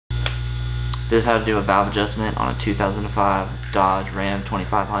This is how to do a valve adjustment on a 2005 Dodge Ram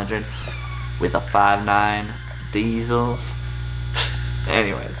 2500 with a 5.9 diesel.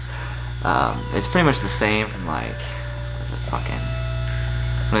 Anyways, it's pretty much the same from like, what's it fucking,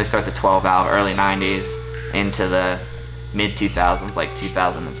 when they start the 12 valve, early 90s into the mid 2000s, like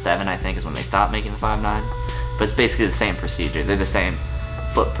 2007 I think is when they stopped making the 5.9. But it's basically the same procedure. They're the same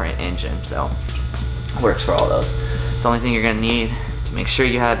footprint engine, so it works for all those. The only thing you're gonna need to make sure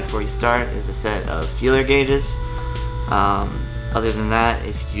you have before you start is a set of feeler gauges. Other than that,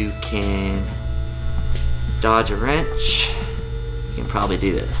 if you can dodge a wrench, you can probably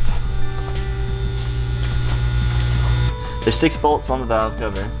do this. There's 6 bolts on the valve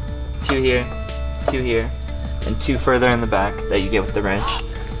cover. 2 here, 2 here, and 2 further in the back that you get with the wrench.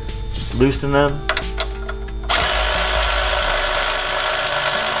 Just loosen them.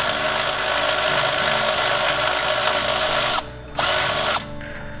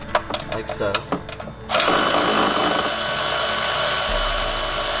 Like so.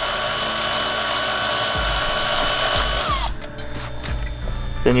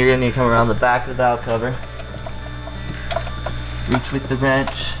 Then you're gonna need to come around the back of the valve cover, reach with the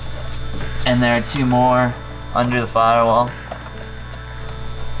wrench, and there are 2 more under the firewall.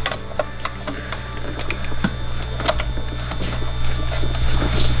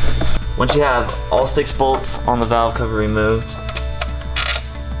 Once you have all 6 bolts on the valve cover removed,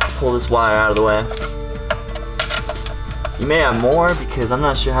 pull this wire out of the way. You may have more because I'm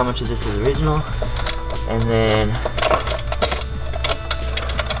not sure how much of this is original. And then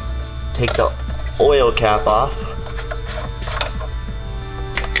take the oil cap off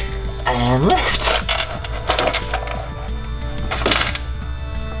and lift.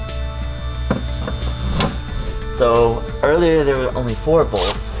 So earlier there were only 4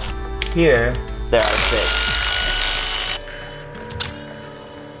 bolts. Here there are 6.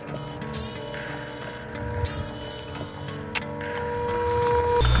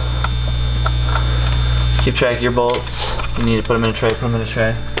 Keep track of your bolts. If you need to put them in a tray, put them in a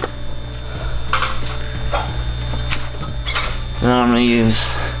tray. And then I'm going to use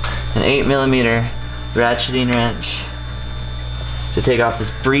an 8mm ratcheting wrench to take off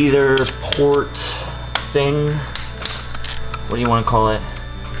this breather port thing. What do you want to call it?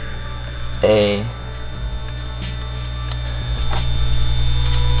 A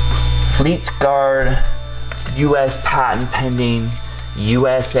Fleet Guard US patent pending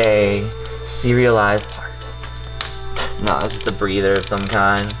USA serialized part. No, it's just a breather of some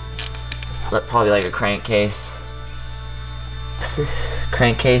kind. Probably like a crankcase.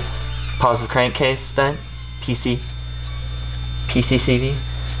 Crankcase, positive crankcase vent, PCCV,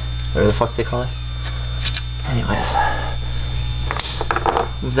 whatever the fuck they call it. Anyways,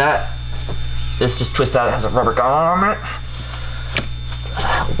 with that, this just twists out. It has a rubber grommet.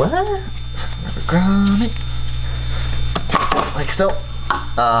 What? Rubber grommet. Like so.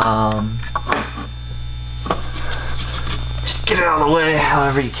 Just get it out of the way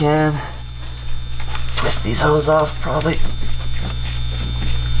however you can. Twist these hoses off, probably.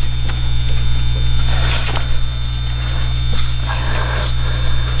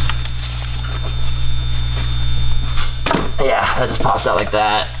 Yeah, that just pops out like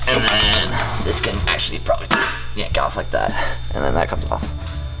that, and then this can actually probably yank off like that, and then that comes off.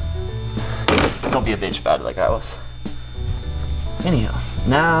 Don't be a bitch about it like I was. Anyhow,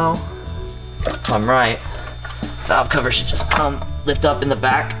 now, if I'm right, valve cover should just lift up in the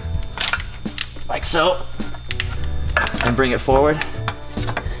back, like so, and bring it forward.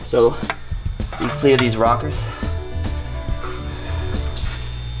 So, you clear these rockers.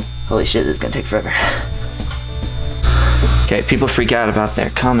 Holy shit, this is gonna take forever. Okay, people freak out about their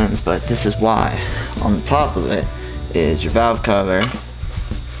Cummins, but this is why. On the top of it is your valve cover.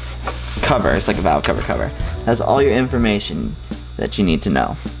 It's like a valve cover. Has all your information that you need to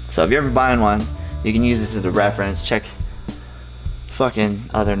know. So if you're ever buying one, you can use this as a reference. Check fucking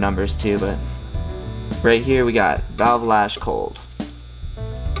other numbers too, but right here we got valve LASH cold.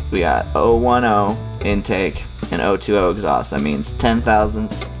 We got 010 intake and 020 exhaust. That means 10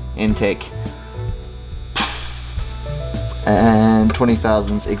 thousandths intake and 20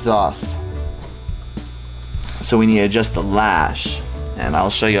 thousandths exhaust. So we need to adjust the LASH, and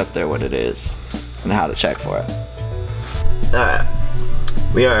I'll show you up there what it is and how to check for it. Alright,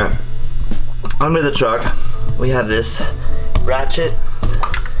 we are under the truck. We have this ratchet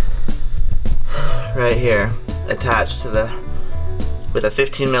right here attached to with a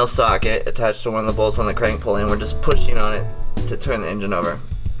 15mm socket attached to one of the bolts on the crank pulley, and we're just pushing on it to turn the engine over.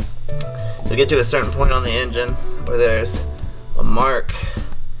 You'll get to a certain point on the engine where there's a mark,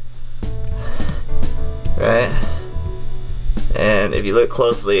 right? And if you look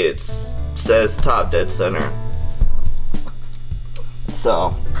closely, it's says top dead center.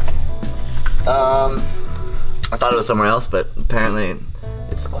 So, I thought it was somewhere else, but apparently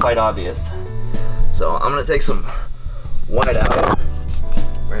it's quite obvious. So I'm gonna take some white out.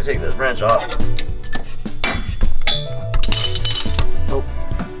 We're gonna take this wrench off. Oh,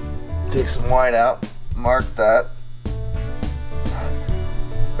 take some white out. Mark that.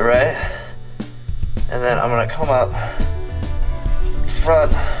 All right, and then I'm gonna come up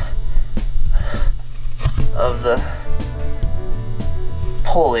front of the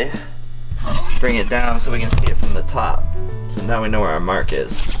pulley, bring it down so we can see it from the top. So now we know where our mark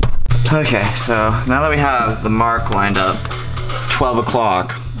is. Okay, so now that we have the mark lined up, 12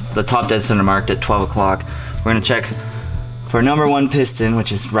 o'clock, the top dead center marked at 12 o'clock, we're gonna check for number 1 piston,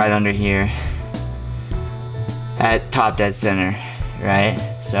 which is right under here, at top dead center, right?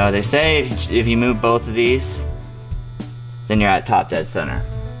 So they say if you move both of these, then you're at top dead center.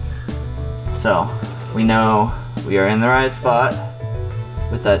 So we know we are in the right spot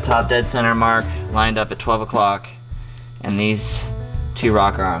with that top dead center mark lined up at 12 o'clock and these 2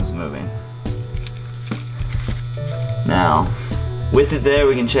 rocker arms moving. Now, with it there,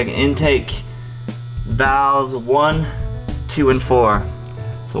 we can check intake valves 1, 2, and 4.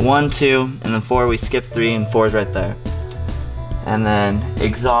 So 1, 2, and then 4, we skip 3, and 4 is right there. And then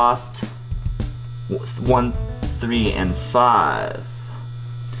exhaust 1, 3, and 5.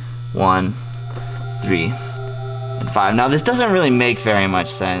 1, 3, and 5. Now this doesn't really make very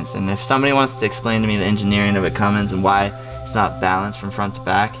much sense, and if somebody wants to explain to me the engineering of a Cummins and why it's not balanced from front to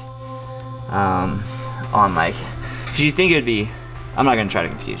back, on like, because you think it would be, I'm not going to try to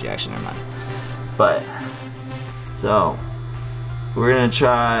confuse you, actually, never mind. But, so, we're going to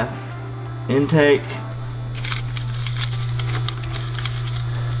try intake.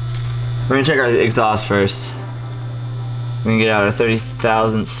 We're going to check our exhaust first. We're going to get out a 30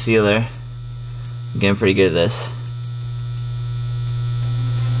 thousandths feeler. I'm getting pretty good at this.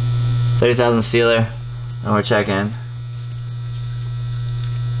 30 thousandths feeler, and we're checking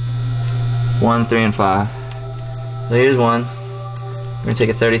 1, 3, and 5. So here's 1. We're gonna take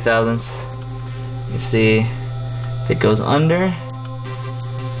a 30 thousandths. You see if it goes under.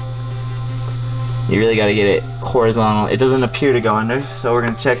 You really got to get it horizontal. It doesn't appear to go under, so we're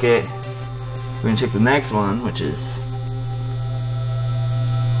gonna check it. We're gonna check the next one, which is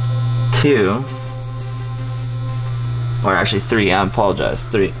 2, or actually 3. I apologize,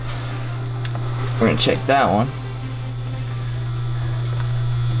 3. We're gonna check that one.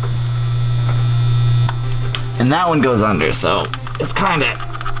 And that one goes under, so it's kinda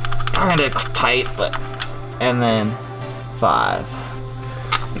tight, but, and then 5.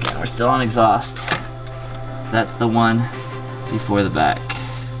 Again, we're still on exhaust. That's the one before the back.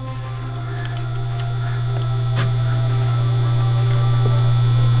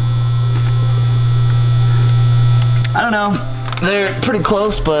 I don't know. They're pretty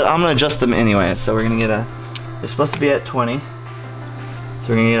close, but I'm gonna adjust them anyway. So we're gonna get a, they're supposed to be at 20. So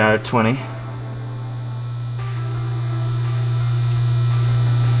we're gonna get our 20.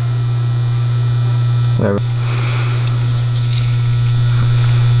 Whatever.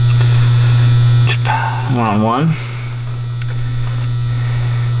 1 on 1.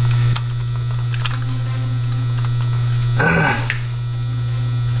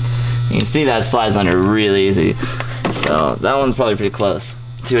 You can see that slides under really easy. So that one's probably pretty close.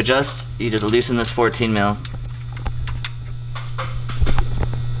 To adjust, you just loosen this 14 mil.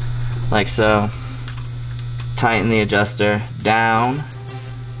 Like so. Tighten the adjuster down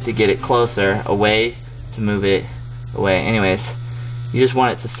to get it closer, away to move it away. Anyways, you just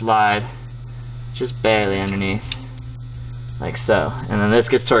want it to slide just barely underneath. Like so. And then this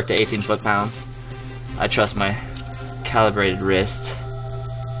gets torqued to 18 foot-pounds. I trust my calibrated wrist.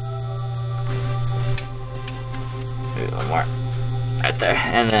 Maybe one more. Right there.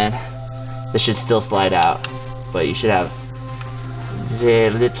 And then this should still slide out, but you should have the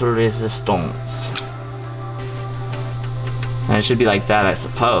little resistance. And it should be like that, I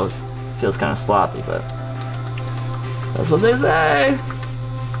suppose. Feels kind of sloppy, but that's what they say.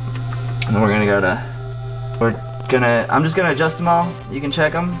 And then we're gonna go to, I'm just gonna adjust them all. You can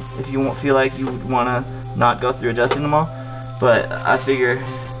check them if you won't feel like you wanna not go through adjusting them all. But I figure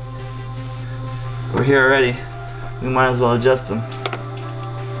we're here already. We might as well adjust them.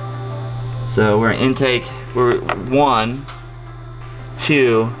 So we're intake, we're 1,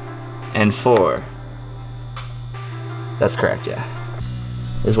 2, and 4. That's correct, yeah.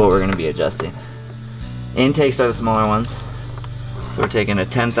 Is what we're gonna be adjusting. Intakes are the smaller ones. So we're taking a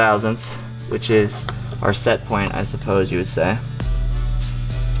 10 thousandths, which is our set point, I suppose you would say.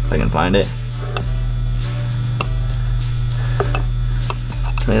 If I can find it.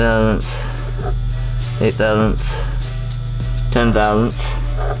 20 thousandths. 8 thousandths, 10 thousandths.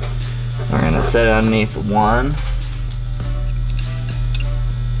 We're gonna set it underneath 1.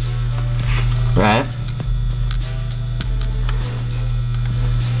 Right?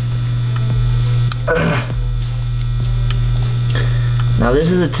 Now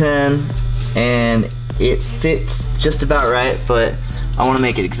this is a 10 and it fits just about right, but I want to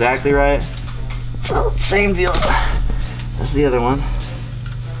make it exactly right. So same deal as the other one.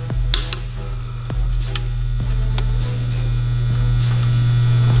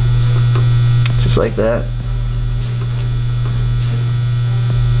 Just like that.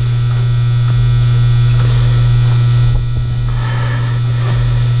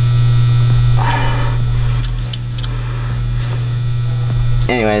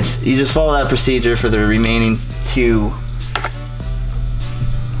 Anyways, you just follow that procedure for the remaining 2.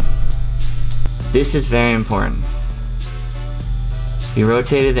 This is very important. We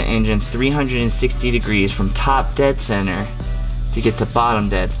rotated the engine 360 degrees from top dead center to get to bottom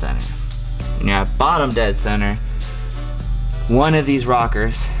dead center. When you're at bottom dead center, one of these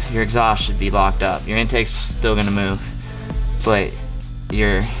rockers, your exhaust should be locked up. Your intake's still gonna move, but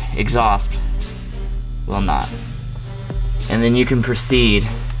your exhaust will not. And then you can proceed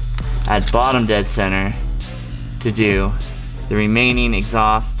at bottom dead center to do the remaining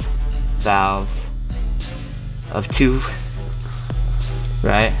exhaust valves of 2,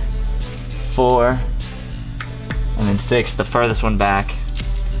 right? 4, and then 6, the furthest one back.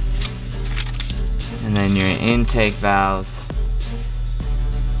 And then your intake valves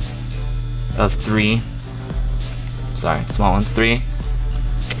of 3, sorry, small ones, 3,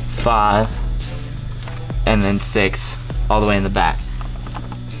 5, and then 6. All the way in the back.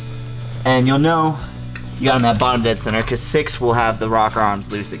 And you'll know you got them at bottom dead center because 6 will have the rocker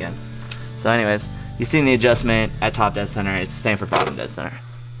arms loose again. So anyways, you've seen the adjustment at top dead center. It's the same for bottom dead center.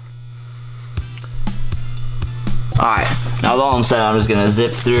 Alright, now with all I'm set, I'm just going to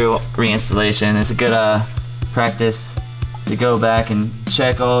zip through reinstallation. It's a good practice to go back and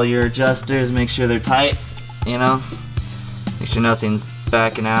check all your adjusters, make sure they're tight, you know? Make sure nothing's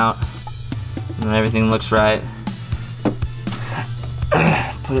backing out and everything looks right.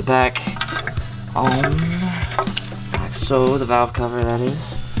 Put it back on, like so, the valve cover that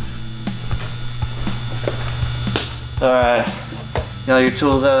is. Alright, you got your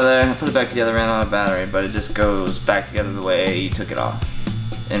tools over there. Put it back together, ran on a battery, but it just goes back together the way you took it off,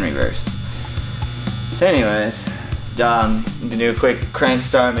 in reverse. Anyways, I'm gonna do a quick crank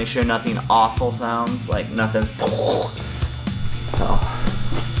start, make sure nothing awful sounds, like nothing. So.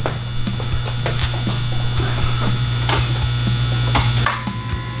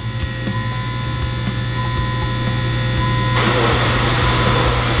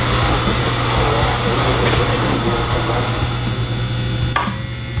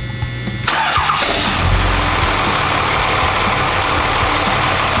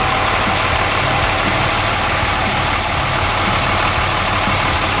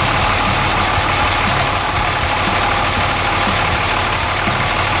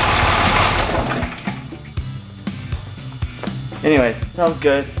 Anyways, sounds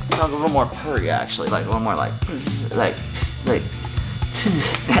good. Sounds a little more purry actually, like a little more like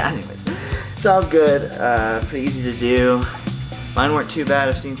anyways, sounds good. Pretty easy to do. Mine weren't too bad.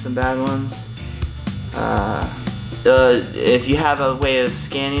 I've seen some bad ones. If you have a way of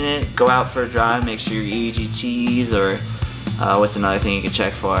scanning it, go out for a drive. Make sure your EGTs or what's another thing you can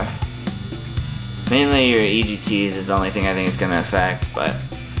check for. Mainly your EGTs is the only thing I think it's gonna affect. But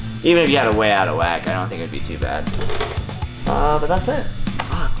even if you had a way out of whack, I don't think it'd be too bad. But that's it.